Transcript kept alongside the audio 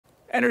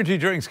Energy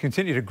drinks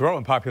continue to grow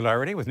in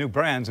popularity with new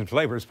brands and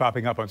flavors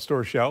popping up on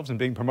store shelves and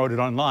being promoted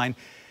online.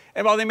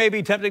 And while they may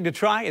be tempting to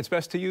try, it's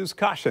best to use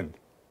caution.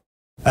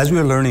 As we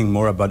are learning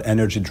more about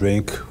energy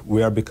drink,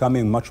 we are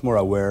becoming much more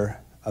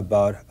aware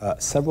about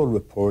several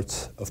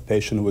reports of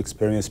patients who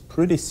experience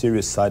pretty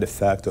serious side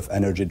effect of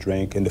energy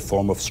drink in the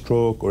form of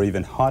stroke or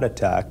even heart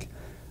attack.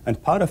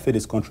 And part of it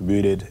is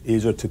contributed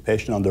either to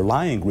patient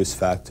underlying risk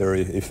factor,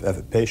 if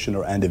a patient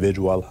or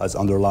individual has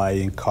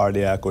underlying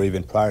cardiac or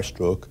even prior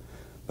stroke,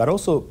 but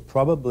also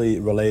probably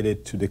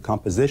related to the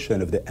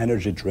composition of the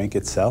energy drink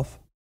itself.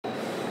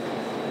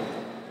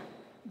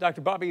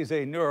 Dr. Bobby is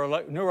a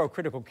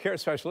neurocritical care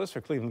specialist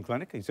for Cleveland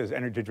Clinic. He says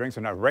energy drinks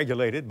are not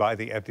regulated by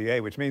the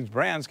FDA, which means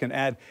brands can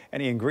add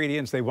any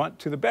ingredients they want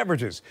to the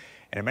beverages.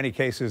 And in many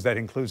cases, that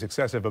includes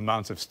excessive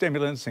amounts of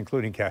stimulants,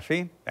 including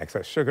caffeine,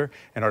 excess sugar,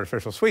 and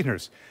artificial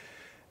sweeteners.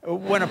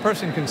 When a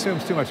person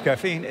consumes too much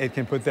caffeine, it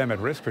can put them at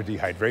risk for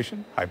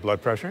dehydration, high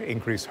blood pressure,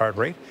 increased heart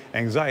rate,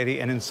 anxiety,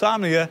 and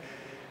insomnia.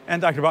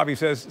 And Dr. Bobby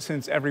says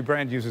since every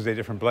brand uses a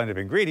different blend of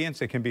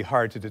ingredients, it can be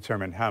hard to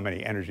determine how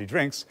many energy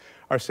drinks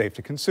are safe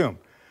to consume.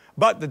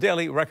 But the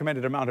daily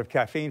recommended amount of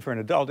caffeine for an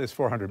adult is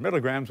 400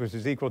 milligrams, which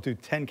is equal to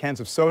 10 cans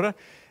of soda.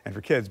 And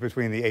for kids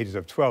between the ages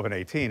of 12 and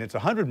 18, it's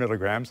 100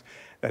 milligrams.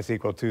 That's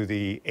equal to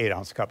the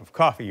 8-ounce cup of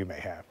coffee you may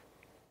have.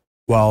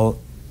 While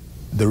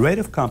the rate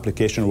of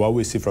complication, what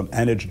we see from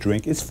energy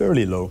drink, is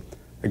fairly low.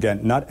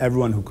 Again, not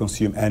everyone who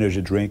consumes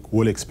energy drink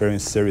will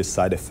experience serious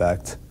side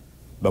effects.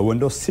 But when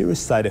those serious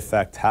side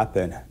effects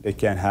happen, they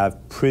can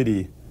have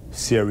pretty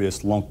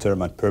serious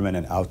long-term and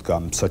permanent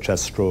outcomes, such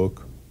as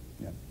stroke.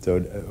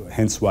 So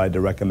hence why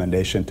the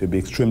recommendation to be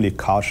extremely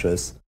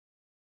cautious.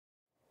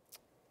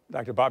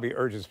 Dr. Bobby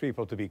urges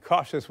people to be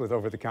cautious with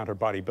over-the-counter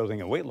bodybuilding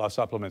and weight loss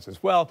supplements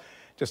as well.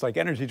 Just like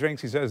energy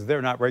drinks, he says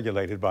they're not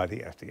regulated by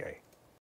the FDA.